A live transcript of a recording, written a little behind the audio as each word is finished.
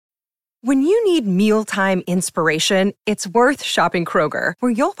When you need mealtime inspiration, it's worth shopping Kroger,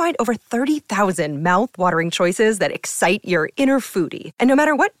 where you'll find over 30,000 mouth-watering choices that excite your inner foodie. And no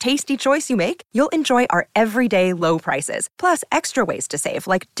matter what tasty choice you make, you'll enjoy our everyday low prices, plus extra ways to save,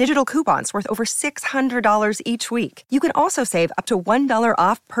 like digital coupons worth over $600 each week. You can also save up to $1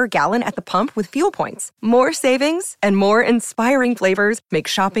 off per gallon at the pump with fuel points. More savings and more inspiring flavors make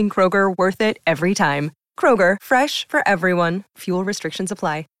shopping Kroger worth it every time. Kroger, fresh for everyone. Fuel restrictions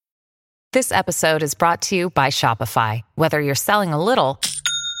apply. This episode is brought to you by Shopify. Whether you're selling a little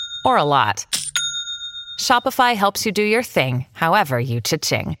or a lot, Shopify helps you do your thing, however you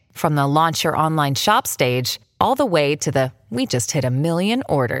cha-ching. From the launch your online shop stage, all the way to the we just hit 1 million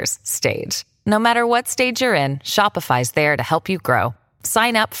orders stage. No matter what stage you're in, Shopify's there to help you grow.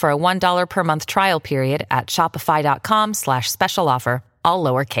 Sign up for a $1 per month trial period at shopify.com/special offer, all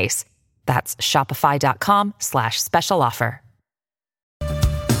lowercase. That's shopify.com/special offer.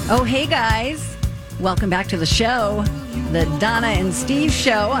 Oh, hey, guys. Welcome back to the show, the Donna and Steve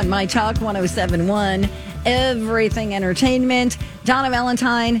show on My Talk 107.1, Everything Entertainment. Donna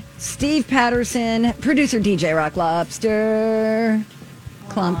Valentine, Steve Patterson, producer DJ Rock Lobster.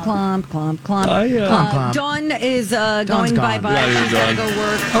 Clomp, clomp, clomp, clomp. Clomp. Dawn is going bye-bye. Yeah, She's got to go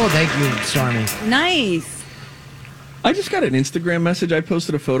work. Oh, thank you, Stormy. Nice. I just got an Instagram message. I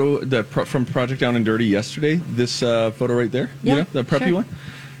posted a photo from Project Down and Dirty yesterday. This photo right there, Yeah, you know, the preppy sure. one.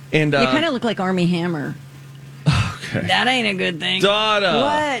 And You kind of look like Army Hammer. okay. That ain't a good thing. Donna.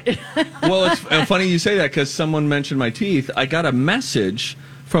 What? Well, it's funny you say that because someone mentioned my teeth. I got a message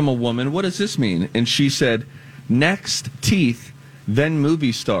from a woman. What does this mean? And she said, "Next teeth, then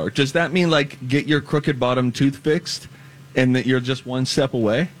movie star." Does that mean like get your crooked bottom tooth fixed, and that you're just one step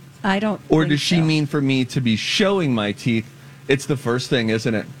away? I don't. Or think does she so. mean for me to be showing my teeth? It's the first thing,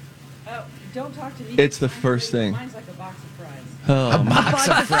 isn't it? Oh, don't talk to me. It's the first thing. Mine's like a box of fries. Oh, A box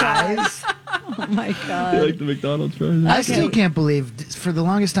of fries? Oh my God. you like the McDonald's fries? I still can't believe, for the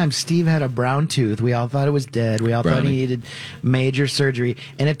longest time, Steve had a brown tooth. We all thought it was dead. We all thought he needed major surgery.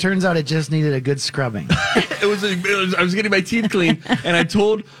 And it turns out it just needed a good scrubbing. I was getting my teeth clean, and I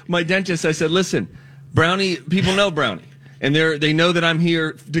told my dentist, I said, "Listen, Brownie, people know Brownie, and they know that I'm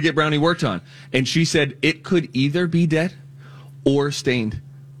here to get Brownie worked on." And she said it could either be dead or stained,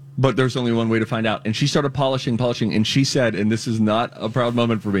 but there's only one way to find out. And she started polishing, and she said, and this is not a proud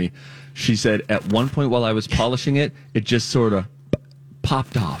moment for me, she said at one point while I was polishing it, it just sort of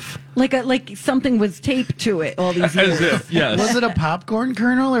popped off. Like something was taped to it all these years. As if, yes. Was it a popcorn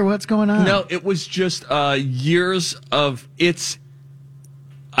kernel or what's going on? No, it was just years of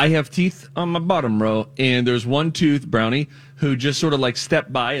I have teeth on my bottom row, and there's one tooth, Brownie, who just sort of like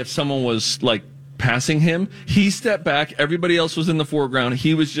stepped by. If someone was like passing him, he stepped back. Everybody else was in the foreground.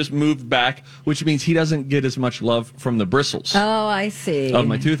 He was just moved back, which means he doesn't get as much love from the bristles Oh, I see. of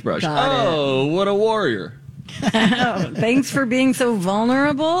my toothbrush. Got What a warrior. it. Thanks for being so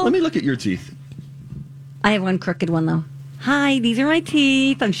vulnerable. Let me look at your teeth. I have one crooked one, though. Hi, these are my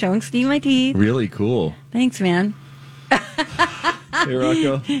teeth. I'm showing Steve my teeth. Really cool. Thanks, man. Hey,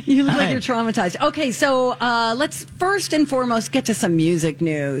 Rocco. You look like Hi. you're traumatized. Okay, so let's first and foremost get to some music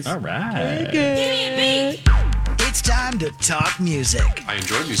news. All right. It's time to talk music I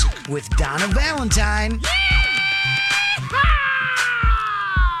enjoy music. with Donna Valentine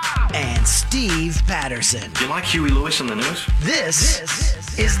and Steve Patterson. You like Huey Lewis on the news? This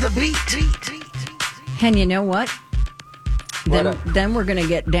is The Beat. And you know what? What Then we're going to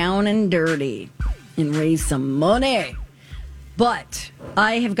get down and dirty and raise some money. But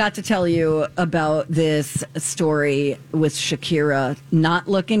I have got to tell you about this story with Shakira. Not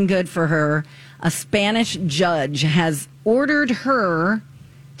looking good for her. A Spanish judge has ordered her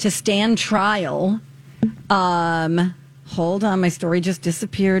to stand trial. Hold on, my story just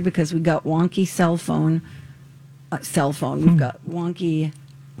disappeared because we got wonky cell phone. We've got wonky.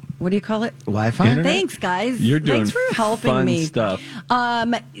 What do you call it? Wi-Fi? Internet? Thanks, guys. You're doing Thanks for helping fun me. stuff.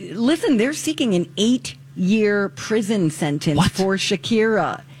 Listen, they're seeking an 8-year prison sentence for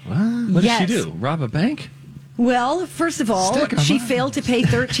Shakira. What Yes. did she do? Rob a bank? Well, first of all, Stick 'em she on. failed to pay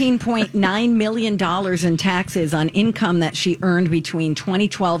 $13.9 million in taxes on income that she earned between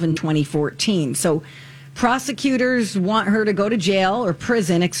 2012 and 2014. So prosecutors want her to go to jail or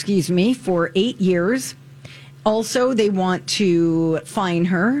prison, for 8 years. Also, they want to fine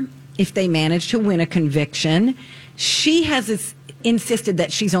her if they manage to win a conviction. She has insisted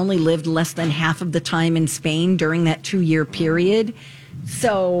that she's only lived less than half of the time in Spain during that 2-year period.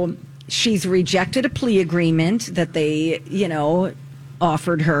 So she's rejected a plea agreement that they,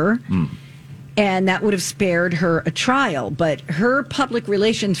 offered her. And that would have spared her a trial. But her public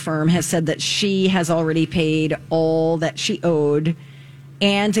relations firm has said that she has already paid all that she owed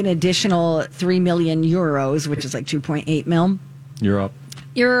and an additional 3 million euros, which is like 2.8 mil.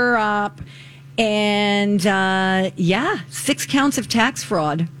 You're up. And 6 counts of tax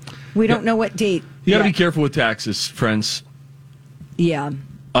fraud. We don't know what date. You got to yet. be careful with taxes, friends. Yeah.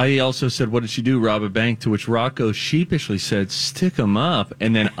 I also said, what did she do? Rob a bank? To which Rocco sheepishly said, stick 'em up.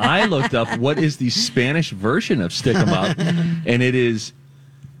 And then I looked up what is the Spanish version of stick 'em up. And it is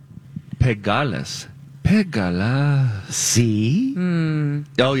pegarlas. Pegarlas. See?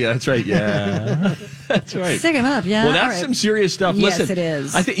 Oh, yeah, that's right. Yeah. That's right. Stick 'em up, yeah. Well, that's all right. some serious stuff. Yes, Listen, it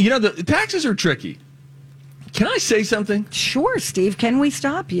is. I think, the taxes are tricky. Can I say something? Sure, Steve. Can we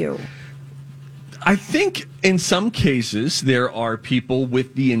stop you? I think in some cases there are people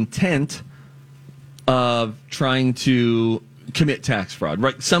with the intent of trying to commit tax fraud,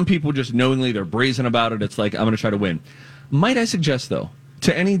 right? Some people just knowingly, they're brazen about it. It's like, I'm going to try to win. Might I suggest, though,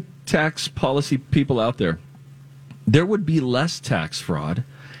 to any tax policy people out there, there would be less tax fraud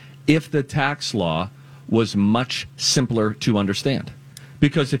if the tax law was much simpler to understand.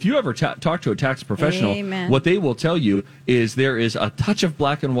 Because if you ever talk to a tax professional, Amen. what they will tell you is there is a touch of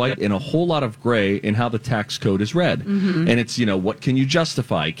black and white and a whole lot of gray in how the tax code is read. Mm-hmm. And it's, what can you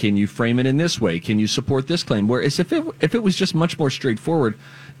justify? Can you frame it in this way? Can you support this claim? Whereas if it was just much more straightforward,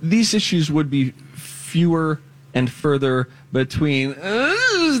 these issues would be fewer and further between.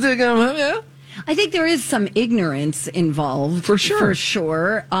 I think there is some ignorance involved. For sure. For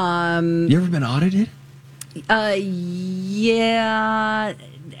sure. You ever been audited? Yeah.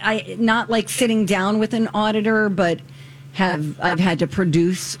 I not like sitting down with an auditor, but I've had to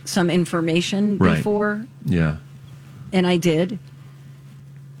produce some information Right. before, Yeah. and I did.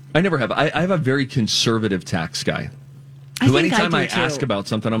 I never have. I have a very conservative tax guy. I Who think anytime I I do, too. ask about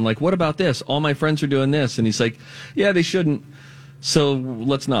something, I'm like, what about this? All my friends are doing this. And he's like, yeah, they shouldn't. So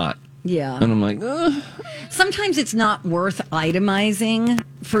let's not. Yeah. And I'm like, ugh. Sometimes it's not worth itemizing.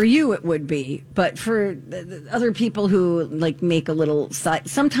 For you, it would be, but for the other people who like make a little side,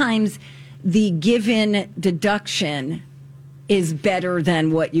 sometimes the given deduction is better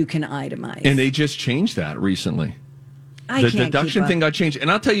than what you can itemize. And they just changed that recently. I The can't deduction keep thing up. got changed.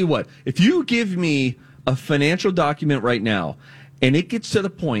 And I'll tell you what, if you give me a financial document right now and it gets to the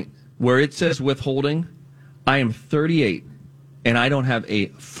point where it says withholding, I am 38 and I don't have a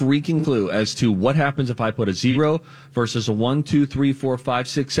freaking clue as to what happens if I put a 0 versus a 1, 2, 3, 4, 5,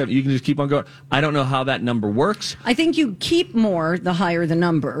 6, 7. You can just keep on going. I don't know how that number works. I think you keep more the higher the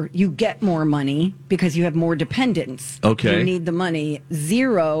number. You get more money because you have more dependents. Okay. You need the money.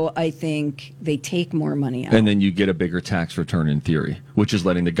 0, I think they take more money out. And then you get a bigger tax return in theory, which is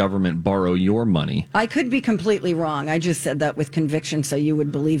letting the government borrow your money. I could be completely wrong. I just said that with conviction so you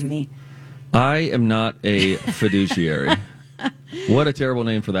would believe me. I am not a fiduciary. What a terrible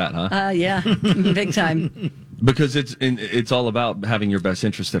name for that, huh? Yeah, big time. Because it's all about having your best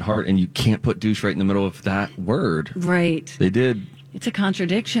interest at heart, and you can't put douche right in the middle of that word. Right. They did. It's a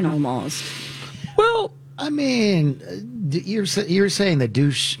contradiction almost. Well, I mean, you're saying the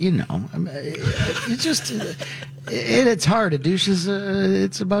douche, it's just, it's hard. A douche is,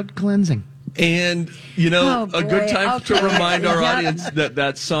 it's about cleansing. and Oh, a good boy. time to Okay. remind our Yeah. audience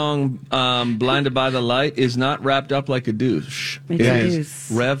that song "Blinded by the Light" is not wrapped up like a douche. It's It a is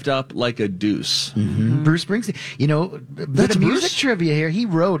deuce. revved up like a deuce. Bruce Springsteen, bit That's of music Bruce? trivia here. He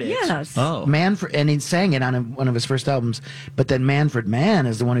wrote it. Yes. Oh, Manfred, and he sang it on one of his first albums. But then Manfred Mann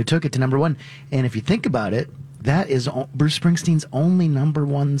is the one who took it to number 1. And if you think about it, that is Bruce Springsteen's only number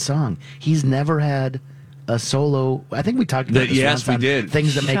 1 song. He's never had a solo. I think we talked about this yes, once we on did.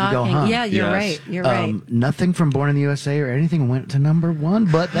 Things that make you go, Shocking. huh? Yeah, you're Yes. right. You're right. Nothing from Born in the USA or anything went to number 1,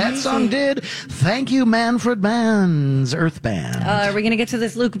 but that song did. Thank you, Manfred Mann's Earth Band. Are we going to get to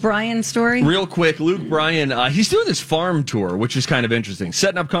this Luke Bryan story? Real quick, Luke Bryan, he's doing this farm tour, which is kind of interesting.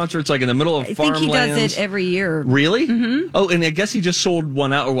 Setting up concerts like in the middle of I think farmlands. he does it every year. Really? Mm-hmm. Oh, and I guess he just sold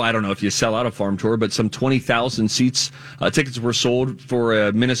one out. Or I don't know if you sell out a farm tour, but some 20,000 seats, tickets were sold for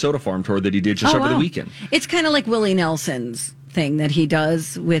a Minnesota farm tour that he did just over the wow. weekend. It's kind of like Willie Nelson's thing that he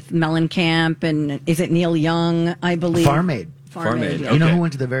does with Mellencamp and is it Neil Young, I believe? Farm Aid. Farm Aid, yeah. You know Okay. who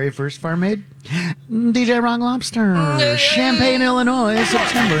went to the very first Farm Aid? DJ Wrong Lobster. Champaign, Illinois,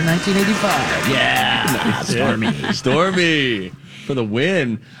 September 1985. Yeah. Stormy for the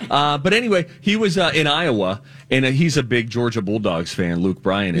win. But anyway, he was in Iowa, and he's a big Georgia Bulldogs fan, Luke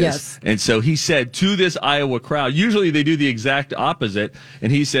Bryan is. Yes. And so he said to this Iowa crowd, usually they do the exact opposite,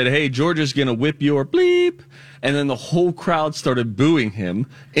 and he said, hey, Georgia's going to whip your bleep. And then the whole crowd started booing him,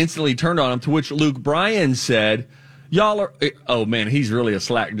 instantly turned on him, to which Luke Bryan said, y'all are, oh man, he's really a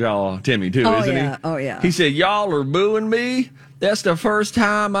slack jaw Timmy too, Oh, isn't yeah. he? Oh, yeah. He said, y'all are booing me. That's the first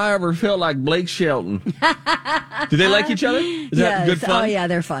time I ever felt like Blake Shelton. Do they like each other? Is that good fun? Oh, yeah,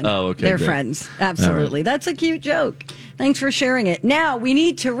 they're fun. Oh, okay. They're great. friends. Absolutely. That's a cute joke. Thanks for sharing it. Now, we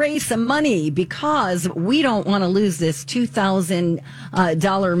need to raise some money because we don't want to lose this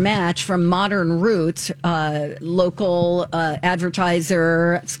 $2,000 match from Modern Roots, local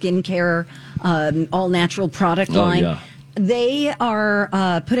advertiser, skincare, all-natural product line. Yeah. They are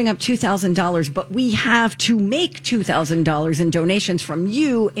putting up $2,000, but we have to make $2,000 in donations from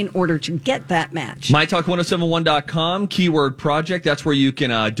you in order to get that match. MyTalk1071.com, keyword project. That's where you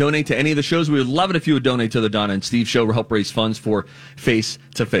can donate to any of the shows. We would love it if you would donate to the Donna and Steve Show. We'll help raise funds for Face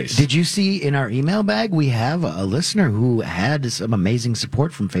to Face. Did you see in our email bag, we have a listener who had some amazing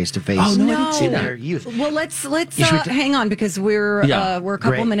support from Face to Face. Oh, no, I didn't see in that. their youth. Well, let's hang on because we're a couple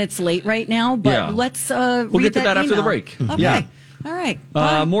Great. minutes late right now. But let's we'll read get to that after the email. break. Okay. Yeah. All right.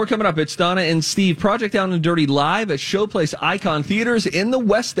 Bye. More coming up. It's Donna and Steve. Project Down and Dirty live at Showplace Icon Theaters in the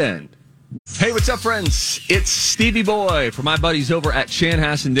West End. Hey, what's up, friends? It's Stevie Boy for my buddies over at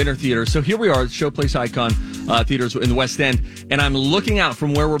Chanhassen Dinner Theater. So here we are at Showplace Icon Theaters in the West End, and I'm looking out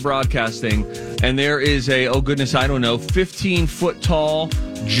from where we're broadcasting, and there is a, 15-foot tall,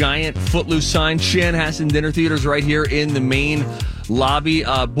 giant Footloose sign, Chanhassen Dinner Theaters right here in the main lobby.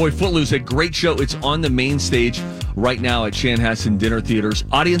 Footloose, a great show. It's on the main stage right now at Chanhassen Dinner Theaters.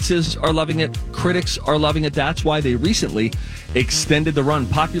 Audiences are loving it. Critics are loving it. That's why they recently extended the run.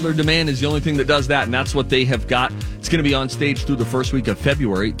 Popular demand is the only thing that does that, and that's what they have got. It's going to be on stage through the first week of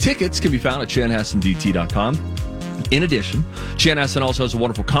February. Tickets can be found at chanhassendt.com. In addition, Chanhassen also has a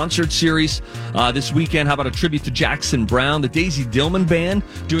wonderful concert series this weekend. How about a tribute to Jackson Browne? The Daisy Dillman Band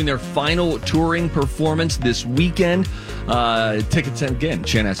doing their final touring performance this weekend. Tickets, again,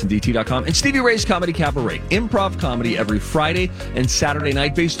 chanhassendt.com. And Stevie Ray's Comedy Cabaret. Improv comedy every Friday and Saturday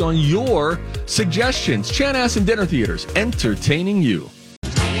night based on your suggestions. Chanhassen Dinner Theaters, entertaining you.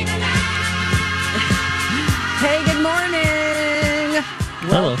 Hey, good morning.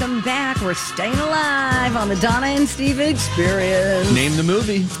 Hello. Welcome back. We're staying alive on the Donna and Steve Experience. Name the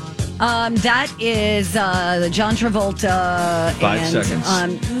movie. That is the John Travolta. 5 seconds.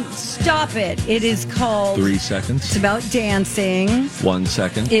 Stop it. It is called 3 It's seconds. about dancing. 1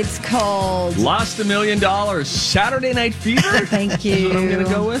 second. It's called Lost $1 Million. Saturday Night Fever. Thank you. That's what I'm going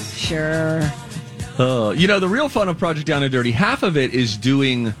to go with. Sure. The real fun of Project Down and Dirty, half of it is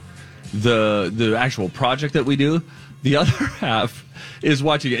doing the actual project that we do. The other half is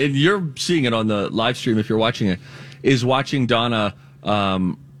watching it, and you're seeing it on the live stream if you're watching it, is watching Donna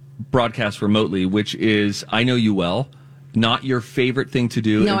broadcast remotely, which is, I know you well, not your favorite thing to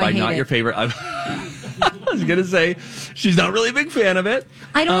do. No, and by I hate not it. your favorite, I was going to say she's not really a big fan of it.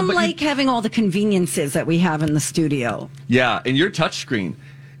 I don't but like having all the conveniences that we have in the studio. Yeah, and your touch screen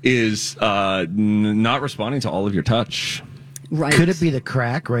is not responding to all of your touch. Right. Could it be the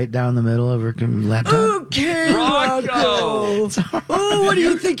crack right down the middle of her laptop? Okay, Rocco! Oh, what do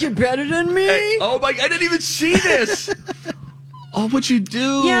you think? You're better than me? Hey, oh my! I didn't even see this. Oh, what you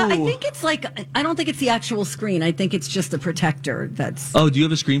do? Yeah, I think it's like, I don't think it's the actual screen. I think it's just the protector that's, Oh, do you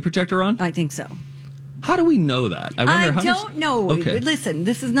have a screen protector on? I think so. How do we know that? I wonder how don't know. Okay. Listen,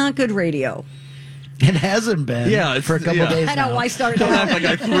 this is not good radio. It hasn't been for a couple days I know now. why I started Don't act off. like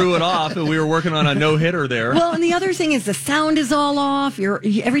I threw it off and we were working on a no-hitter there. Well, and the other thing is the sound is all off.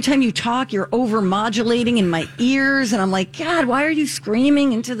 Every time you talk, you're over modulating in my ears, and I'm like, God, why are you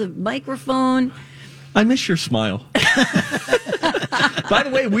screaming into the microphone? I miss your smile. By the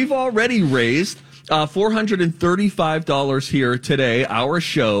way, we've already raised $435 here today, our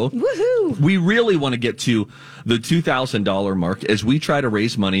show. Woohoo! We really want to get to the $2,000 mark as we try to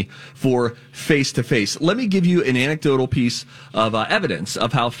raise money for Face to Face. Let me give you an anecdotal piece of evidence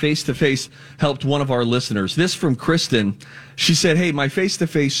of how Face to Face helped one of our listeners. This from Kristen. She said, hey, my Face to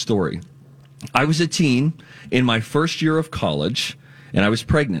Face story. I was a teen in my first year of college, and I was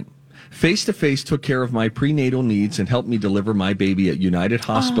pregnant. Face to Face took care of my prenatal needs and helped me deliver my baby at United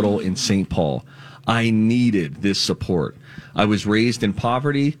Hospital in St. Paul. I needed this support. I was raised in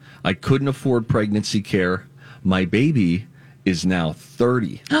poverty. I couldn't afford pregnancy care. My baby is now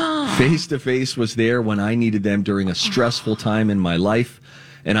 30. Face to Face was there when I needed them during a stressful time in my life,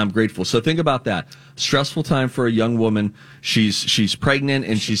 and I'm grateful. So think about that. Stressful time for a young woman. She's pregnant,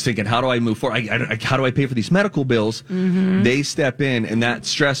 and she's thinking, how do I move forward? How do I pay for these medical bills? Mm-hmm. They step in, and that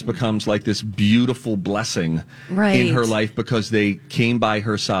stress becomes like this beautiful blessing in her life because they came by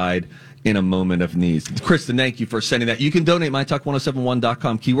her side in a moment of need. Kristen, thank you for sending that. You can donate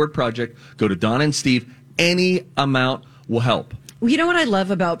mytalk1071.com, keyword project. Go to Donna and Steve. Any amount will help. Well, you know what I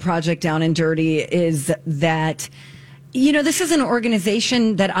love about Project Down and Dirty is that This is an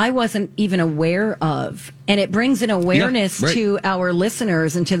organization that I wasn't even aware of, and it brings an awareness to our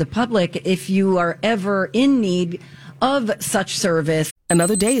listeners and to the public if you are ever in need of such service.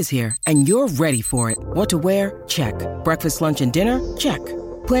 Another day is here, and you're ready for it. What to wear? Check. Breakfast, lunch, and dinner? Check.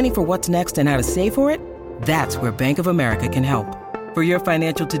 Planning for what's next and how to save for it? That's where Bank of America can help. For your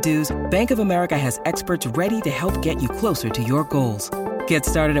financial to-dos, Bank of America has experts ready to help get you closer to your goals. Get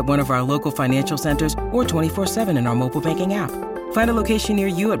started at one of our local financial centers or 24/7 in our mobile banking app. Find a location near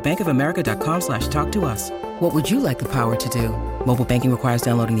you at bankofamerica.com/talktous. What would you like the power to do? Mobile banking requires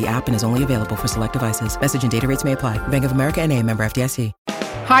downloading the app and is only available for select devices. Message and data rates may apply. Bank of America N.A., member FDIC.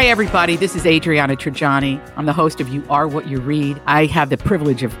 Hi, everybody. This is Adriana Trajani. I'm the host of You Are What You Read. I have the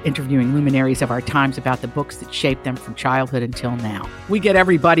privilege of interviewing luminaries of our times about the books that shaped them from childhood until now. We get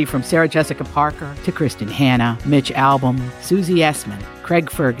everybody from Sarah Jessica Parker to Kristen Hanna, Mitch Albom, Susie Essman,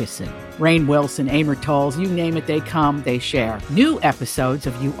 Craig Ferguson, Rainn Wilson, Amor Tolls, you name it, they come, they share. New episodes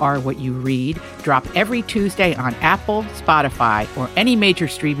of You Are What You Read drop every Tuesday on Apple, Spotify, or any major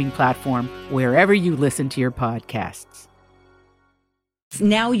streaming platform wherever you listen to your podcasts.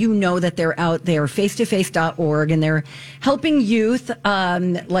 Now you know that they're out there, facetoface.org, and they're helping youth,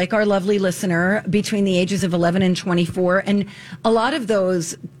 like our lovely listener, between the ages of 11 and 24. And a lot of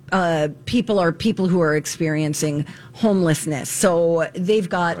those people are people who are experiencing homelessness. So they've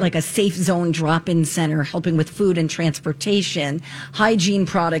got like a safe zone drop-in center helping with food and transportation, hygiene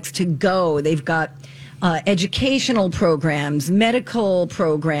products to go. They've got educational programs, medical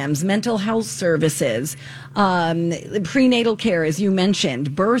programs, mental health services, prenatal care, as you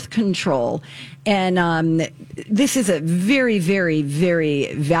mentioned, birth control. And this is a very, very,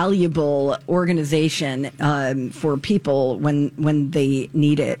 very valuable organization for people when they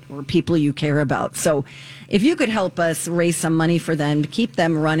need it, or people you care about. So if you could help us raise some money for them to keep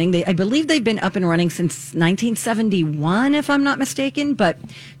them running. I believe they've been up and running since 1971, if I'm not mistaken, but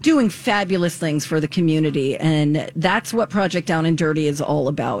doing fabulous things for the community. And that's what Project Down and Dirty is all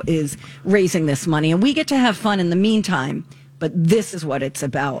about, is raising this money. And we get to have fun in the meantime, but this is what it's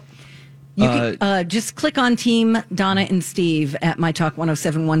about. You can just click on Team Donna and Steve at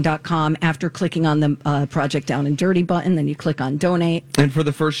mytalk1071.com after clicking on the Project Down and Dirty button. Then you click on donate. And for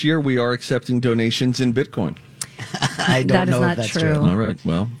the first year, we are accepting donations in Bitcoin. I don't know if that's true. All right.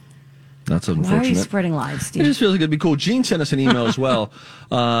 Well, that's unfortunate. Why are you spreading lies, Steve? It just feels like it'd be cool. Gene sent us an email as well.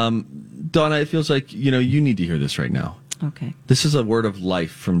 Donna, it feels like, you need to hear this right now. Okay. This is a word of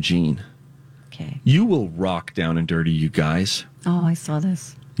life from Gene. Okay. You will rock Down and Dirty, you guys. Oh, I saw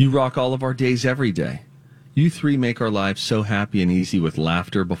this. You rock all of our days every day. You three make our lives so happy and easy with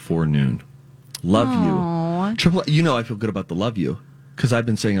laughter before noon. Love you. Triple, I feel good about the love you because I've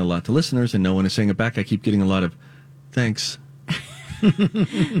been saying it a lot to listeners and no one is saying it back. I keep getting a lot of thanks,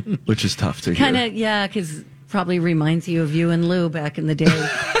 which is tough to hear. Kind of, yeah, because probably reminds you of you and Lou back in the day.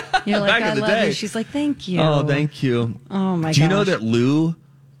 You're like, back I in the love day. you. She's like, thank you. Oh, thank you. Oh, my gosh. Do you know that Lou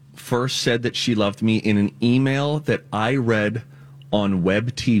first said that she loved me in an email that I read on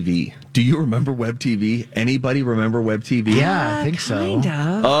Web TV? Do you remember Web TV? Anybody remember Web TV? Yeah, I think so. Kind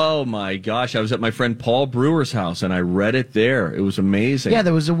of. Oh my gosh. I was at my friend Paul Brewer's house and I read it there. It was amazing. Yeah,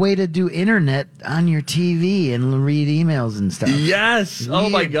 there was a way to do internet on your TV and read emails and stuff. Yes. Oh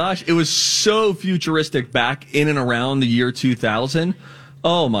my gosh. It was so futuristic back in and around the year 2000.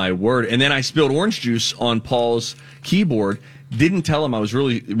 Oh my word. And then I spilled orange juice on Paul's keyboard. Didn't tell him. I was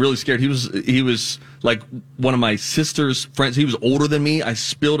really, really scared. He was like one of my sister's friends. He was older than me. I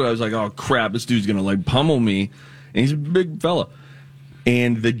spilled it. I was like, oh crap, this dude's gonna like pummel me. And he's a big fella.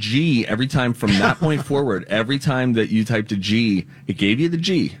 And the G, every time from that point forward, every time that you typed a G, it gave you the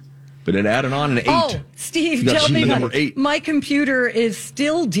G, but it added on an 8. Oh, Steve, tell me, number 8. My computer is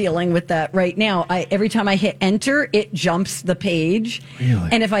still dealing with that right now. Every time I hit enter, it jumps the page. Really?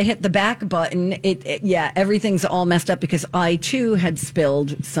 And if I hit the back button, yeah, everything's all messed up because I too had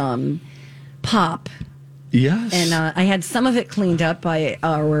spilled some pop. Yes. And I had some of it cleaned up by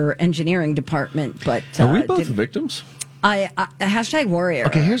our engineering department, but are we both victims? I hashtag warrior.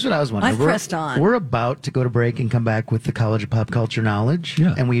 Okay, here's what I was wondering. I've pressed on. We're about to go to break and come back with the College of Pop Culture Knowledge.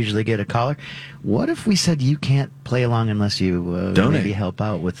 Yeah. And we usually get a caller. What if we said you can't play along unless you maybe help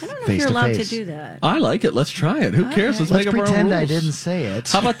out with I don't know if face you're to allowed face? to do that. I like it. Let's try it. Who cares? Let's make up our own pretend I rules. didn't say it.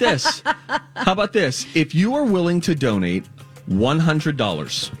 How about this? How about this? If you are willing to donate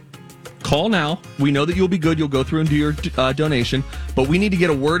 $100, call now. We know that you'll be good. You'll go through and do your donation, but we need to get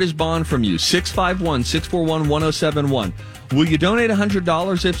a word is bond from you. 651-641-1071. Will you donate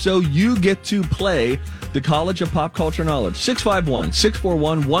 $100? If so, you get to play the College of Pop Culture Knowledge.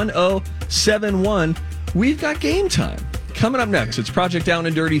 651-641-1071. We've got game time. Coming up next, it's Project Down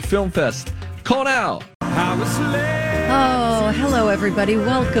and Dirty Film Fest. Call now. Oh, hello, everybody.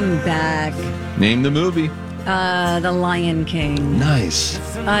 Welcome back. Name the movie. The Lion King. Nice.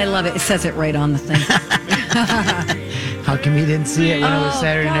 I love it. It says it right on the thing. How come you didn't see it when it was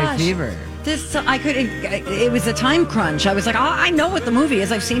Saturday Night gosh. Fever? It was a time crunch. I was like, I know what the movie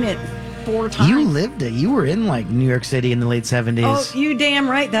is. I've seen it 4 times. You lived it. You were in like New York City in the late 70s. Oh, you damn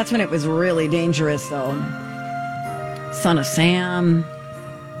right. That's when it was really dangerous, though. Son of Sam.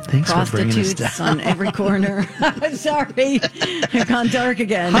 Thanks for bringing us Prostitutes down. on every corner. Sorry, I've gone dark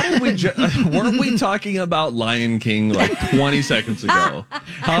again. How did we weren't we talking about Lion King like 20 seconds ago?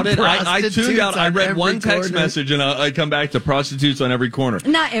 How did I tuned out? I read one text message and I come back to prostitutes on every corner.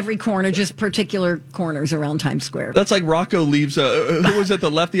 Not every corner, just particular corners around Times Square. That's like Rocco leaves. Who was at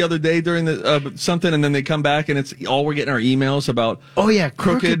the left the other day during the something, and then they come back and it's all we're getting our emails about. Oh yeah,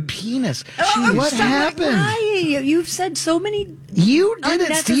 crooked penis. What happened? You've said so many. You did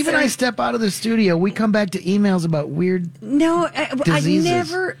it. Steve and I unnecessary- step out of the studio. We come back to emails about weird. No, I Diseases.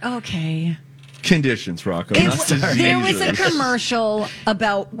 never. Okay. Conditions, Rocco. There not was a diseases. commercial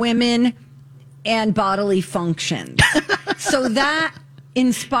about women and bodily functions. So that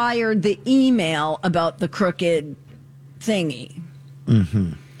inspired the email about the crooked thingy.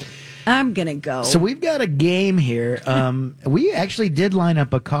 Mm-hmm. I'm going to go. So we've got a game here. We actually did line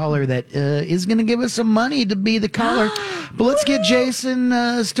up a caller that is going to give us some money to be the caller. But let's get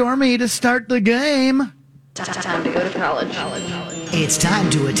Jason Stormy to start the game. Time to go to college. It's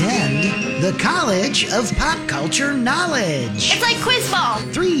time to attend the College of Pop Culture Knowledge. It's like quiz ball.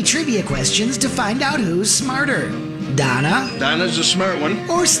 3 trivia questions to find out who's smarter. Donna Donna's a smart one.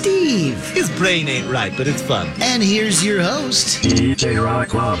 or Steve. His brain ain't right, but it's fun. And here's your host. DJ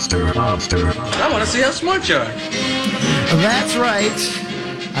Rock Lobster. I want to see how smart you are. That's right.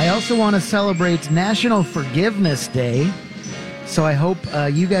 I also want to celebrate National Forgiveness Day. So I hope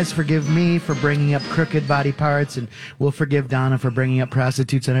you guys forgive me for bringing up crooked body parts, and we'll forgive Donna for bringing up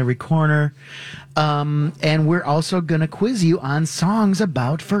prostitutes on every corner. And we're also going to quiz you on songs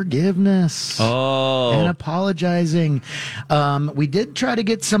about forgiveness. Oh. And apologizing. We did try to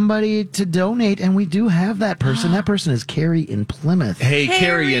get somebody to donate, and we do have that person. That person is Carrie in Plymouth. Hey,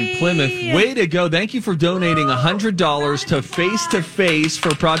 Carrie in Plymouth, way to go. Thank you for donating $100 to Face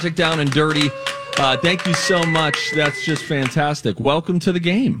for Project Down and Dirty. Thank you so much. That's just fantastic. Welcome to the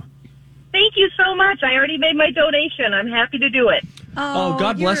game. Thank you so much. I already made my donation. I'm happy to do it. Oh,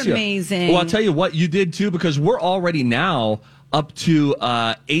 God bless you. Amazing. Well, I'll tell you what, you did too, because we're already now up to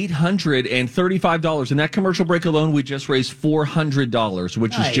 $835. In that commercial break alone, we just raised $400,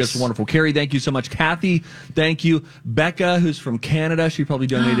 which is just wonderful. Carrie, thank you so much. Kathy, thank you. Becca, who's from Canada, she probably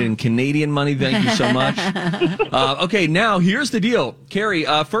donated in Canadian money. Thank you so much. Okay, now here's the deal. Carrie,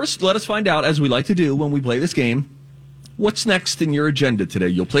 first, let us find out, as we like to do when we play this game, what's next in your agenda today?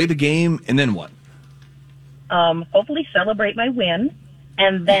 You'll play the game, and then what? Hopefully celebrate my win.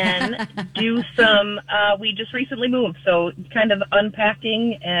 And then do some, we just recently moved, so kind of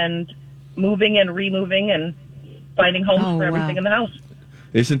unpacking and moving and removing and finding homes for everything in the house.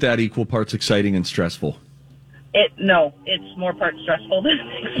 Isn't that equal parts exciting and stressful? No, it's more part stressful than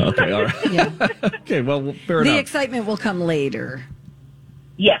exciting. Okay, all right. Yeah. Okay, well, fair The enough. excitement will come later.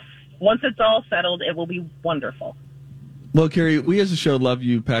 Yes. Once it's all settled, it will be wonderful. Well, Carrie, we as a show love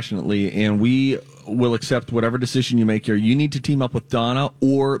you passionately, and we will accept whatever decision you make here. You need to team up with Donna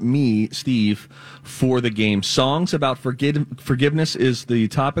or me, Steve, for the game. Songs about forgiveness is the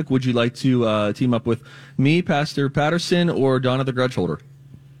topic. Would you like to team up with me, Pastor Patterson, or Donna the Grudge Holder?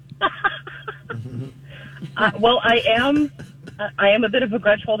 Well, I am a bit of a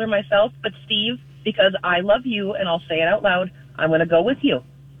grudge holder myself, but Steve, because I love you, and I'll say it out loud, I'm going to go with you.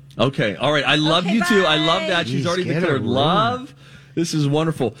 Okay, all right. I love you too. I love that. She's Jeez, already get declared her love. This is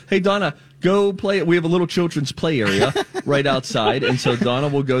wonderful. Hey, Donna, go play it. We have a little children's play area right outside, and so Donna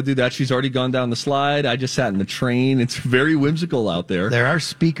will go do that. She's already gone down the slide. I just sat in the train. It's very whimsical out there. There are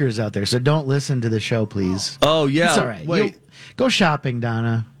speakers out there, so don't listen to the show, please. Oh, yeah. It's all right. Wait. Go shopping,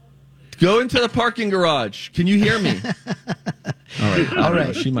 Donna. Go into the parking garage. Can you hear me? All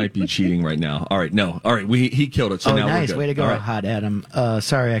right. She might be cheating right now. All right. No. All right. He killed it. So now nice. we're good. Way to go, All right. Hot Adam.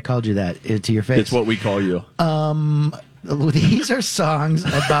 Sorry I called you that to your face. It's what we call you. These are songs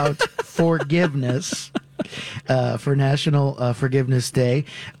about forgiveness for National Forgiveness Day.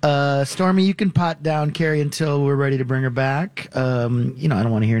 Stormy, you can pot down Carrie until we're ready to bring her back. I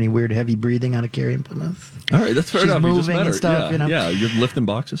don't want to hear any weird heavy breathing out of Carrie in Plymouth. All right, that's fair She's enough. You just moving met her. and stuff, Yeah, you're lifting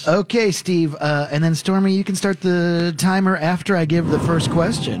boxes. Okay, Steve. And then Stormy, you can start the timer after I give the first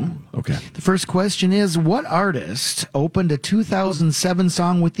question. Okay. The first question is, what artist opened a 2007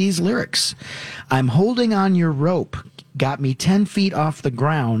 song with these lyrics? I'm holding on your rope. got me 10 feet off the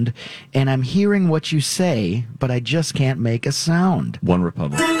ground, and I'm hearing what you say, but I just can't make a sound. One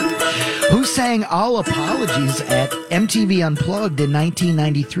Republic. Who sang All Apologies at MTV Unplugged in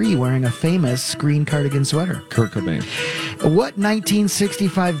 1993 wearing a famous green cardigan sweater? Kurt Cobain. What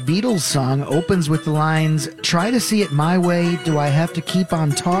 1965 Beatles song opens with the lines, "Try to see it my way, do I have to keep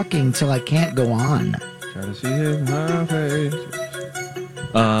on talking till I can't go on"? Try to see it my face.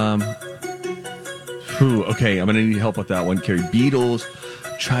 Okay, I'm going to need help with that one, Carrie. Beatles,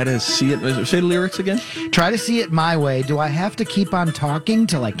 try to see it. Say the lyrics again. Try to see it my way. Do I have to keep on talking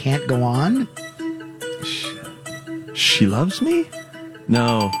till I can't go on? She loves me?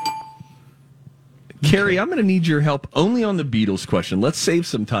 No. Carrie, I'm going to need your help only on the Beatles question. Let's save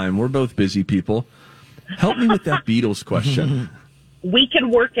some time. We're both busy people. Help me with that Beatles question. We can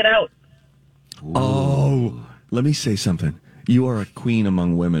work it out. Oh, let me say something. You are a queen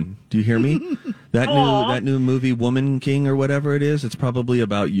among women. Do you hear me? That new movie, Woman King or whatever it is, it's probably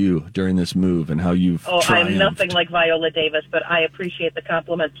about you during this move and how you've triumphed. I'm nothing like Viola Davis, but I appreciate the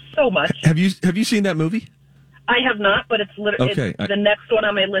compliment so much. Have you seen that movie? I have not, but it's literally the next one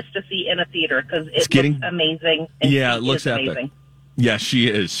on my list to see in a theater because it looks amazing. And yeah, it looks epic. Amazing. Yeah, she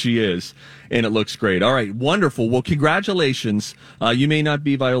is. And it looks great. All right, wonderful. Well, congratulations. You may not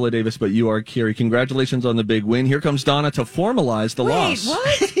be Viola Davis, but you are Carrie. Congratulations on the big win. Here comes Donna to formalize the loss.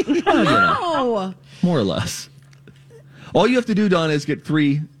 Wait, what? No. More or less. All you have to do, Donna, is get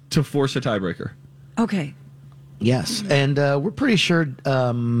 3 to force a tiebreaker. Okay. Yes, and we're pretty sure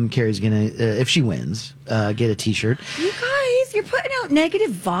Carrie's going to, if she wins, get a T-shirt. You guys, you're putting out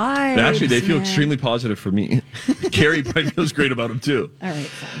negative vibes. Actually, they feel extremely positive for me. Carrie probably feels great about them, too. All right,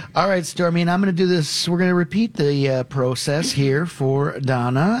 fine. All right, Stormy, and I'm going to do this. We're going to repeat the process here for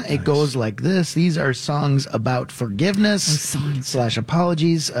Donna. Nice. It goes like this. These are songs about forgiveness /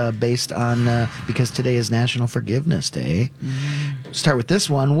 apologies based on, because today is National Forgiveness Day. Start with this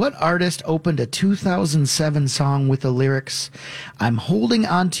one. What artist opened a 2007 song with the lyrics, I'm holding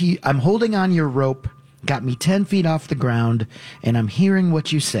on your rope, got me 10 feet off the ground, and I'm hearing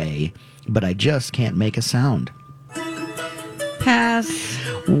what you say, but I just can't make a sound? Pass.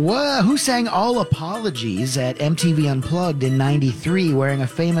 Who sang All Apologies at MTV Unplugged in 93 wearing a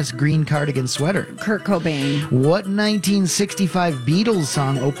famous green cardigan sweater? Kurt Cobain. What 1965 Beatles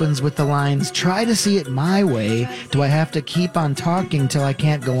song opens with the lines, try to see it my way, do I have to keep on talking till I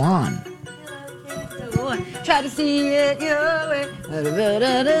can't go on? Try to see it your way.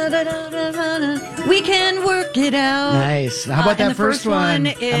 We can work it out. Nice. How about that first one?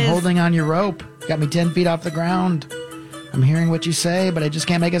 I'm holding on your rope. Got me 10 feet off the ground. I'm hearing what you say, but I just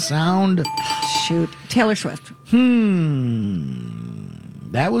can't make a sound. Shoot. Taylor Swift.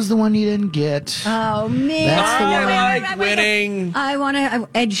 That was the one you didn't get. Oh, man. That's the one. I like winning. I want to.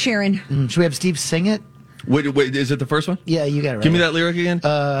 Ed Sheeran. Should we have Steve sing it? Wait, is it the first one? Yeah, you got it right. Give me that lyric again.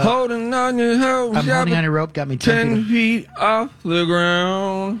 Holding on your rope. I'm holding on your rope. Got me 10 feet off the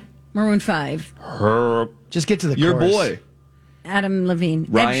ground. Maroon 5. Just get to the your chorus. Boy. Adam Levine.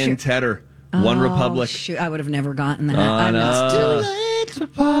 Ryan Tedder. One Republic. Shoot, I would have never gotten that. It's too late to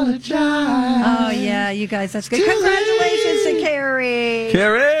apologize. Oh, yeah, you guys, that's good. Congratulations to Carrie.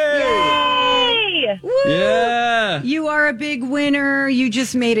 Carrie! Yay! Woo! Yeah! You are a big winner. You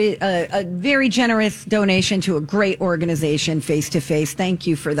just made a very generous donation to a great organization, Face to Face. Thank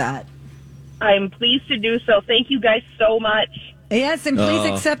you for that. I'm pleased to do so. Thank you guys so much. Yes, and please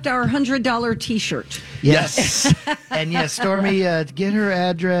accept our $100 T-shirt. Yes. And yes, Stormy, get her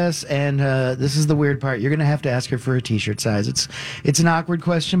address. And this is the weird part. You're going to have to ask her for a T-shirt size. It's an awkward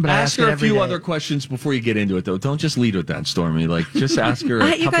question, but ask I her ask a few day. other questions before you get into it, though. Don't just lead with that, Stormy. Like, just ask her.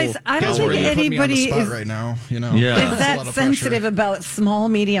 You guys, I don't think anybody is right now. You know, is that sensitive about small,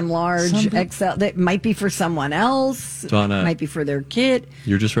 medium, large, XL. That might be for someone else. Donna, might be for their kid.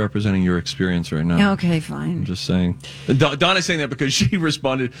 You're just representing your experience right now. Okay, fine. I'm just saying. Donna's saying that because she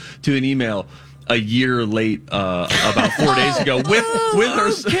responded to an email a year late, about 4 days ago, with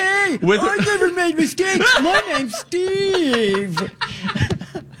her. Okay, I never made mistakes. My name's Steve.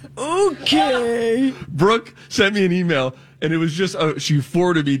 Okay. Brooke sent me an email, and it was just she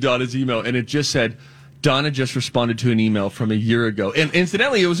forwarded me Donna's email, and it just said, Donna just responded to an email from a year ago, and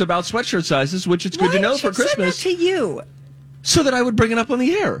incidentally, it was about sweatshirt sizes, which it's good to know for Christmas. Send that to you, so that I would bring it up on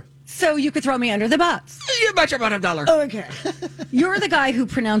the air. So you could throw me under the bus. You bet your $100. Okay. You're the guy who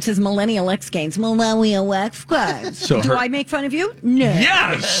pronounces Millennial X Games. Millennial X Games. So do I make fun of you? No.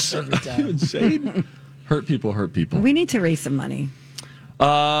 Yes. Are you insane? Hurt people. We need to raise some money.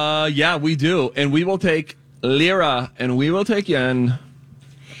 Yeah, we do. And we will take lira and we will take yen.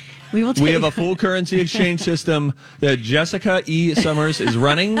 We will take We have a full currency exchange system that Jessica E. Summers is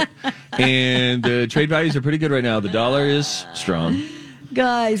running, and the trade values are pretty good right now. The dollar is strong.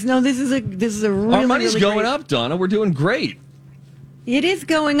 Guys, no, this is a really, Our money's really going great. up, Donna. We're doing great. It is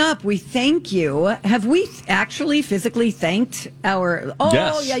going up. We thank you. Have we actually physically thanked our... Oh,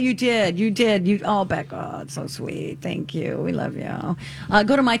 Yes. yeah, you did. You did. Oh, Becca, it's so sweet. Thank you. We love you.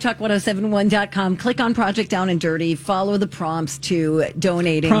 Go to mytalk1071.com. Click on Project Down and Dirty. Follow the prompts to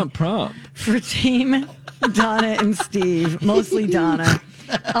donating. Prompt. For Team Donna and Steve. Mostly Donna.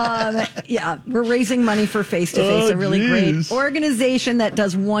 Yeah, we're raising money for Face to Face, a really great organization that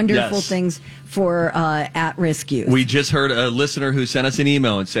does wonderful things for at-risk youth. We just heard a listener who sent us an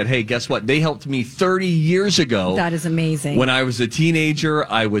email and said, hey, guess what? They helped me 30 years ago. That is amazing. When I was a teenager,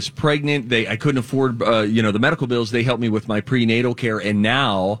 I was pregnant. I couldn't afford, the medical bills. They helped me with my prenatal care. And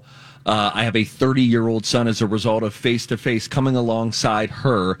now I have a 30-year-old son as a result of Face to Face coming alongside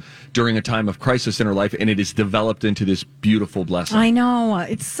her during a time of crisis in her life. And it has developed into this beautiful blessing. I know.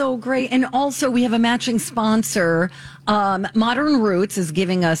 It's so great. And also, we have a matching sponsor. Modern Roots is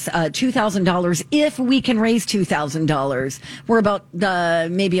giving us $2,000 if we can raise $2,000. We're about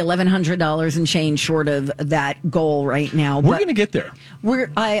maybe $1,100 and change short of that goal right now. We're going to get there.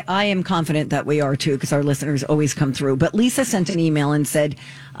 I am confident that we are too, because our listeners always come through. But Lisa sent an email and said,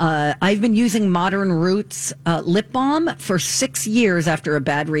 I've been using Modern Roots lip balm for 6 years after a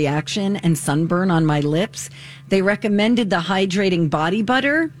bad reaction and sunburn on my lips. They recommended the hydrating body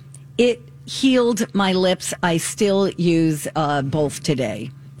butter. It healed my lips. I still use both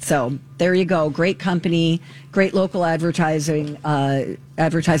today. So there you go. Great company, great local advertiser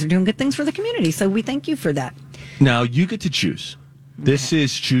doing good things for the community. So we thank you for that. Now you get to choose. This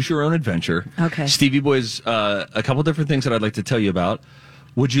is Choose Your Own Adventure. Okay. Stevie Boys, a couple different things that I'd like to tell you about.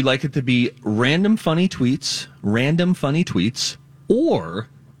 Would you like it to be random funny tweets, or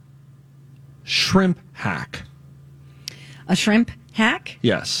shrimp hack? A shrimp hack?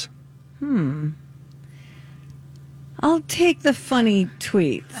 Yes. I'll take the funny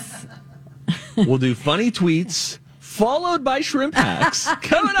tweets. We'll do funny tweets followed by shrimp hacks.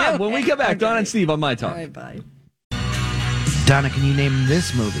 Coming up when we come back. Donna and Steve on My Talk. All right, bye. Donna, can you name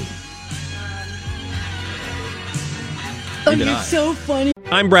this movie? Oh, you're so funny.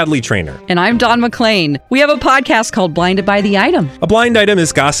 I'm Bradley Trainer. And I'm Don McClain. We have a podcast called Blinded by the Item. A blind item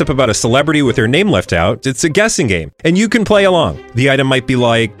is gossip about a celebrity with their name left out. It's a guessing game, and you can play along. The item might be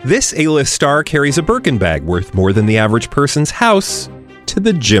like, this A-list star carries a Birkin bag worth more than the average person's house to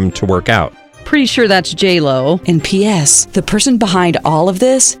the gym to work out. Pretty sure that's J-Lo. And P.S. the person behind all of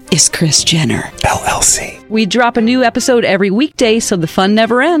this is Kris Jenner, LLC. We drop a new episode every weekday so the fun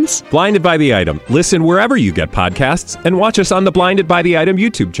never ends. Blinded by the Item. Listen wherever you get podcasts and watch us on the Blinded by the Item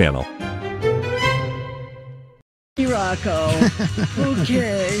YouTube channel. Rocco.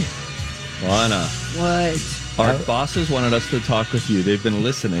 Okay. Lana. What? Our bosses wanted us to talk with you. They've been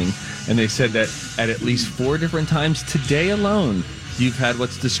listening, and they said that at least 4 different times today alone, you've had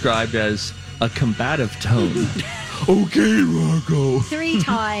what's described as a combative tone. Okay, Rocco. 3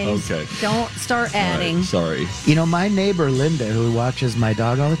 times. Okay. Don't start adding. Right, sorry. You know, my neighbor Linda, who watches my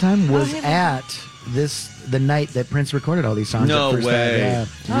dog all the time, was at the night that Prince recorded all these songs. No at way.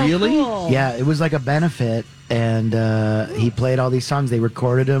 Oh, Really? cool. Yeah, it was like a benefit, and he played all these songs. They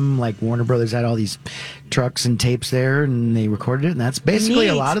recorded them. Like Warner Brothers had all these trucks and tapes there, and they recorded it. And that's basically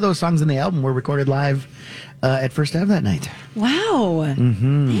a lot of those songs in the album were recorded live at First Ave that night. Wow.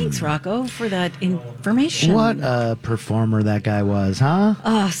 Mm-hmm. Thanks, Rocco, for that information. What a performer that guy was, huh?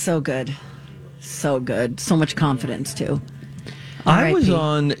 Oh, so good. So good. So much confidence, too. I was R.I.P.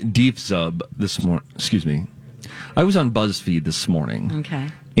 on Deep Sub this morning. Excuse me. I was on BuzzFeed this morning. Okay.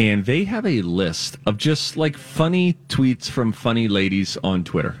 And they have a list of just like funny tweets from funny ladies on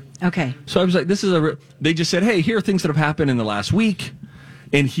Twitter. Okay. So I was like, they just said, hey, here are things that have happened in the last week.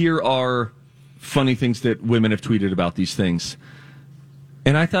 And here are funny things that women have tweeted about these things.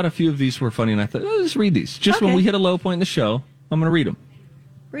 And I thought a few of these were funny. And I thought, let's read these. Just when we hit a low point in the show, I'm going to read them.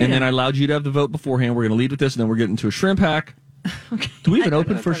 Then I allowed you to have the vote beforehand. We're going to lead with this, and then we're getting to a shrimp hack. Okay. Do we even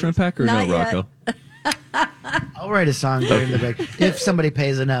open for a shrimp hack or Not no, yet. Rocco? I'll write a song during the break. If somebody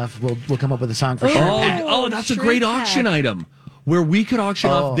pays enough, we'll come up with a song for sure. Oh, that's a great auction item where we could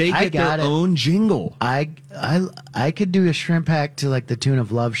auction off. They get their own jingle. I could do a shrimp hack to like the tune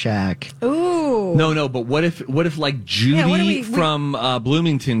of Love Shack. Ooh. No, but what if like Judy from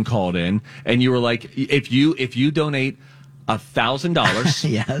Bloomington called in and you were like, if you donate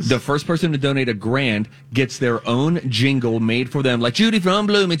 $1,000. Yes. The first person to donate $1,000 gets their own jingle made for them, like Judy from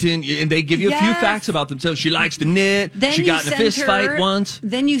Bloomington, and they give you a few facts about themselves. She likes to knit. Then she got in a fist fight once.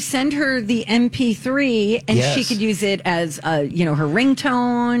 Then you send her the MP3, and Yes. she could use it as, her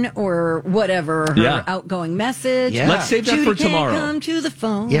ringtone or whatever, her outgoing message. Yeah. Let's save that Judy for can't tomorrow. Come to the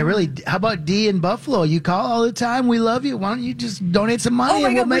phone. Yeah, really. How about D in Buffalo? You call all the time. We love you. Why don't you just donate some money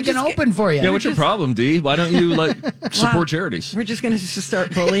and we'll make an open for you? Yeah, what's your problem, D? Why don't you support charities? We're just going to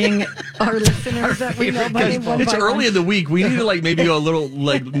start bullying our listeners that we know by name one It's by early one. in the week. We need to maybe go a little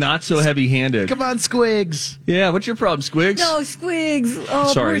not so heavy-handed. Come on, Squigs. Yeah, what's your problem, Squigs? No, Squigs.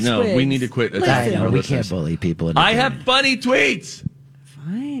 Oh, Sorry, poor no. Squigs. We need to quit Listen. attacking our we listeners. can't bully people. I have funny tweets.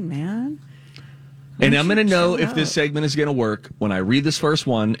 Fine, man. And I'm going to know chill if this out. segment segment is going to work when I read this first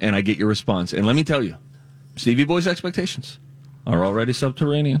one and I get your response. And let me tell you, Stevie Boy's expectations are already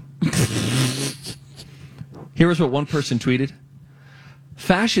subterranean. Here's what one person tweeted.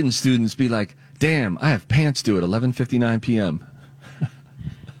 Fashion students be like, damn, I have pants due at 11:59 p.m.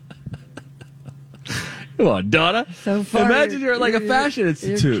 Come on, Donna. So far, imagine you're at like a fashion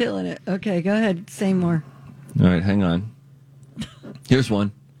institute. You're killing it. Okay, go ahead. Say more. All right, hang on. Here's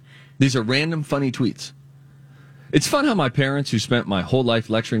one. These are random funny tweets. It's fun how my parents, who spent my whole life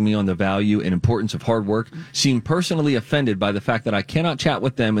lecturing me on the value and importance of hard work, seem personally offended by the fact that I cannot chat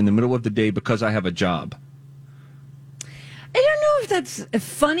with them in the middle of the day because I have a job. I don't know if that's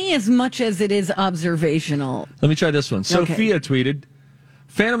funny as much as it is observational. Let me try this one. Okay. Sophia tweeted,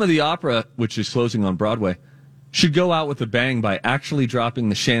 Phantom of the Opera, which is closing on Broadway, should go out with a bang by actually dropping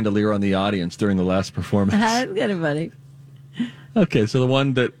the chandelier on the audience during the last performance. That's kind of funny. Okay, so the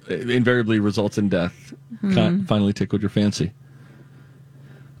one that invariably results in death finally tickled your fancy.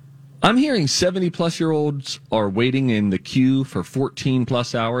 I'm hearing 70-plus-year-olds are waiting in the queue for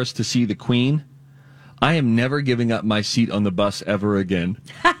 14-plus hours to see the Queen. I am never giving up my seat on the bus ever again.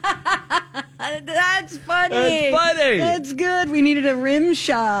 That's funny. That's funny. That's good. We needed a rim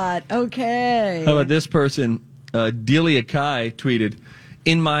shot. Okay. How about this person? Delia Kai tweeted,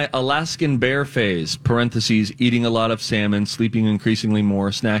 in my Alaskan bear phase, parentheses, eating a lot of salmon, sleeping increasingly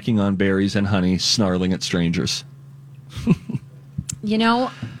more, snacking on berries and honey, snarling at strangers. Maybe gonna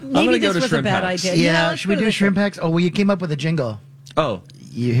this go to was a shrimp bad hacks. idea. Yeah, let's should we go to do the shrimp hacks? Oh, well, you came up with a jingle. Oh.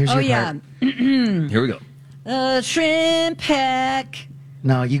 Here's your part. Here we go. Shrimp hack.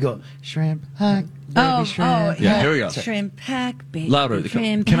 No, you go. Shrimp hack. Baby shrimp. Yeah, here we go. Shrimp hack, baby. Louder.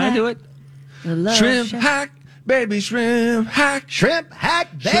 Shrimp Can I hack. do it? The love Shrimp shack. hack, baby shrimp hack. Shrimp hack,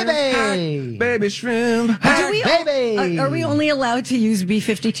 Shrimp baby. hack, baby shrimp hack. baby. Are we only allowed to use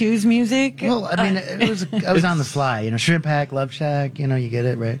B-52's music? Well, I mean, I was on the fly. Shrimp hack, love shack. You get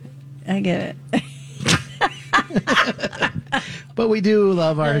it, right? I get it. But we do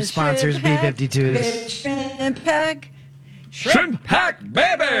love our The sponsors, shrimp hack, B-52s. baby shrimp hack. Shrimp hack,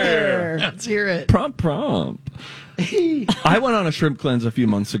 baby. Let's hear it. Prompt. I went on a shrimp cleanse a few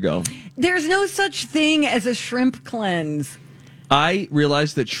months ago. There's no such thing as a shrimp cleanse. I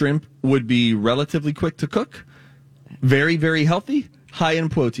realized that shrimp would be relatively quick to cook, very, very healthy, high in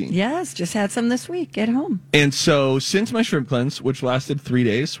protein. Yes, just had some this week at home. And so since my shrimp cleanse, which lasted 3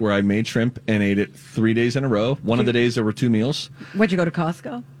 days, where I made shrimp and ate it 3 days in a row, one of the days there were 2 meals, What'd you go to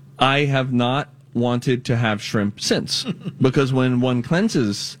Costco? I have not wanted to have shrimp since. Because when one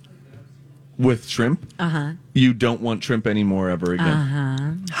cleanses with shrimp, you don't want shrimp anymore ever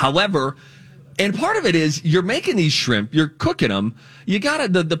again. However, and part of it is you're making these shrimp, you're cooking them, you gotta,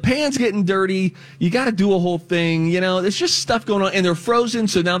 the pan's getting dirty, you gotta do a whole thing, there's just stuff going on, and they're frozen,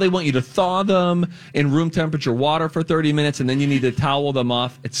 so now they want you to thaw them in room temperature water for 30 minutes, and then you need to towel them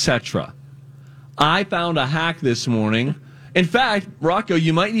off, etc. I found a hack this morning. In fact, Rocco,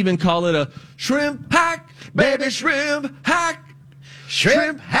 you might even call it a shrimp hack, baby shrimp hack.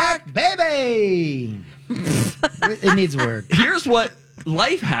 Shrimp hack, baby. It needs work. Here's what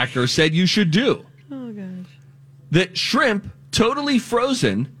Life Hacker said you should do. Oh, gosh. That shrimp, totally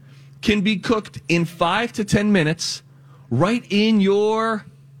frozen, can be cooked in 5 to 10 minutes right in your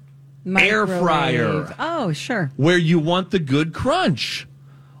air fryer. Microwave. Oh, sure. Where you want the good crunch.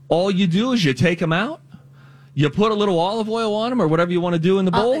 All you do is you take them out, you put a little olive oil on them or whatever you want to do in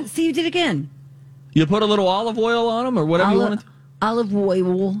the bowl. See, you did again. You put a little olive oil on them or whatever you want to. Olive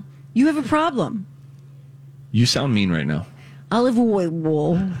oil. You have a problem. You sound mean right now. Olive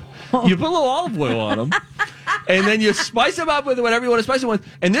oil. You put a little olive oil on them, and then you spice them up with whatever you want to spice them with.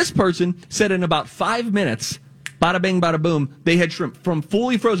 And this person said in about 5 minutes, bada bing, bada boom, they had shrimp from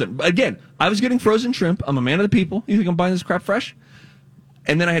fully frozen. Again, I was getting frozen shrimp. I'm a man of the people. You think I'm buying this crap fresh?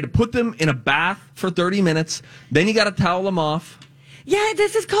 And then I had to put them in a bath for 30 minutes. Then you got to towel them off. Yeah,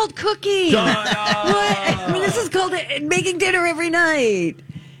 this is called cooking. What? I mean, this is called making dinner every night.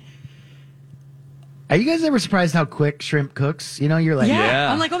 Are you guys ever surprised how quick shrimp cooks? You know, you're like,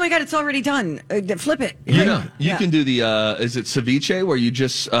 I'm like, oh my God, it's already done. Flip it. You know, you can do the, is it ceviche, where you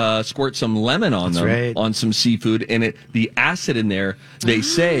just squirt some lemon on on some seafood, and the acid in there, they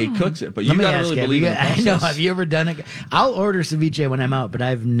say, cooks it. But you got to really believe in the process. I know. Have you ever done it? I'll order ceviche when I'm out, but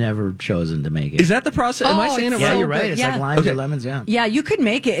I've never chosen to make it. Is that the process? Am I saying it right? Yeah, you're right. It's like limes or lemons, Yeah, you could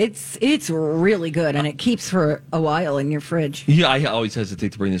make it. It's really good, and it keeps for a while in your fridge. Yeah, I always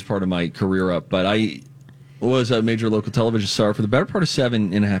hesitate to bring this part of my career up, but I was a major local television star for the better part of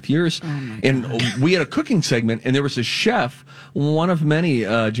 7.5 years. And we had a cooking segment, and there was a chef, one of many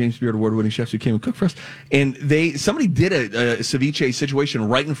James Beard award-winning chefs who came and cooked for us. And somebody did a ceviche situation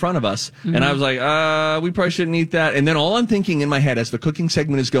right in front of us. And I was like, we probably shouldn't eat that. And then all I'm thinking in my head as the cooking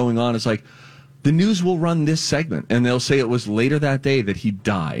segment is going on is like, the news will run this segment, and they'll say it was later that day that he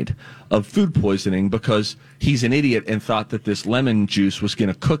died of food poisoning because he's an idiot and thought that this lemon juice was going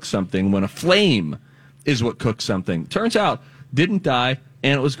to cook something when a flame is what cooks something. Turns out, didn't die,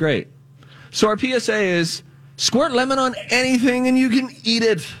 and it was great. So our PSA is, squirt lemon on anything and you can eat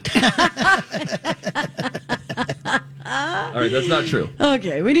it. All right, that's not true.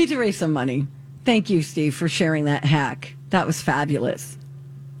 Okay, we need to raise some money. Thank you, Steve, for sharing that hack. That was fabulous.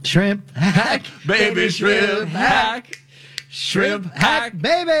 Shrimp hack, baby, shrimp hack. Shrimp hack,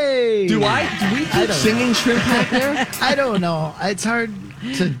 baby. Do we keep singing shrimp hack there? I don't know. It's hard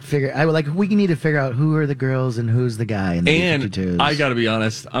to figure. We need to figure out who are the girls and who's the guy in the B-52s. I got to be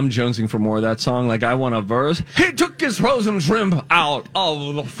honest, I'm jonesing for more of that song. Like, I want a verse. He took his frozen shrimp out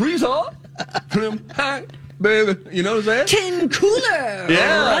of the freezer. Shrimp hack, baby. You know what I'm saying? Tin cooler.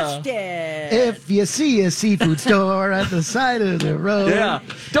 Yeah. Rusted. If you see a seafood store at the side of the road. Yeah.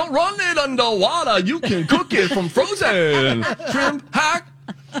 Don't run it underwater. You can cook it from frozen. Shrimp hack.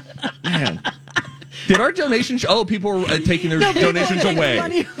 Man. Did our donations? People are taking their donations away.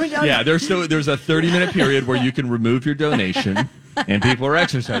 Yeah, there's a 30-minute period where you can remove your donation, and people are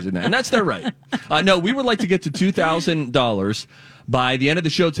exercising that, and that's their right. No, we would like to get to $2,000 by the end of the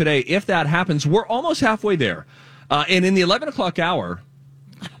show today. If that happens, we're almost halfway there, and in the 11 o'clock hour,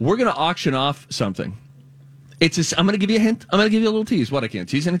 we're going to auction off something. I'm going to give you a hint. I'm going to give you a little tease. What, I can't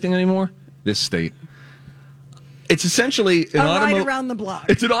tease anything anymore? This state. It's essentially a ride around the block.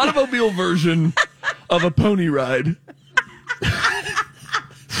 It's an automobile version of a pony ride.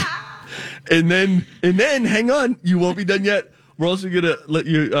 and then, hang on, you won't be done yet. We're also going to let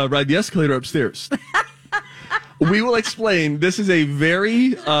you ride the escalator upstairs. We will explain. This is a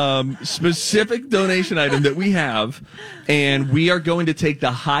very specific donation item that we have, and we are going to take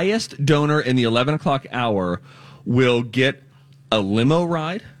the highest donor in the 11 o'clock hour will get a limo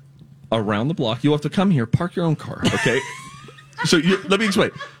ride around the block. You'll have to come here, park your own car, okay? So let me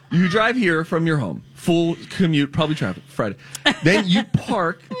explain. You drive here from your home, full commute, probably traffic, Friday. Then you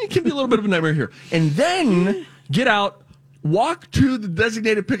park. It can be a little bit of a nightmare here. And then get out, walk to the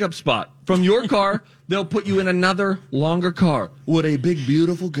designated pickup spot. From your car, they'll put you in another longer car. What a big,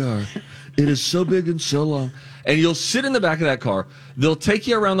 beautiful car. It is so big and so long. And you'll sit in the back of that car. They'll take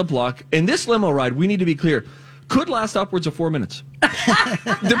you around the block. And this limo ride, we need to be clear, could last upwards of 4 minutes.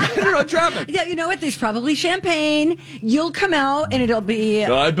 Depending on traffic. Yeah, you know what? There's probably champagne. You'll come out and it'll be...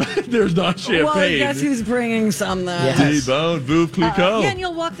 I bet there's not champagne. Well, guess who's bringing some, though? Yes. T-Bone, Veuve Clicquot. Yeah, and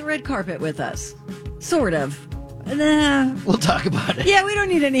you'll walk the red carpet with us. Sort of. We'll talk about it. Yeah, we don't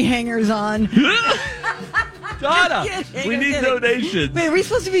need any hangers on. Donna, we need donations. Wait, are we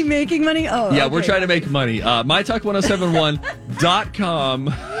supposed to be making money? Oh, yeah, okay. We're trying to make money.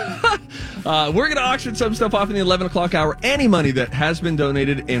 MyTalk1071.com. We're going to auction some stuff off in the 11 o'clock hour. Any money that has been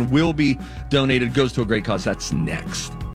donated and will be donated goes to a great cause. That's next.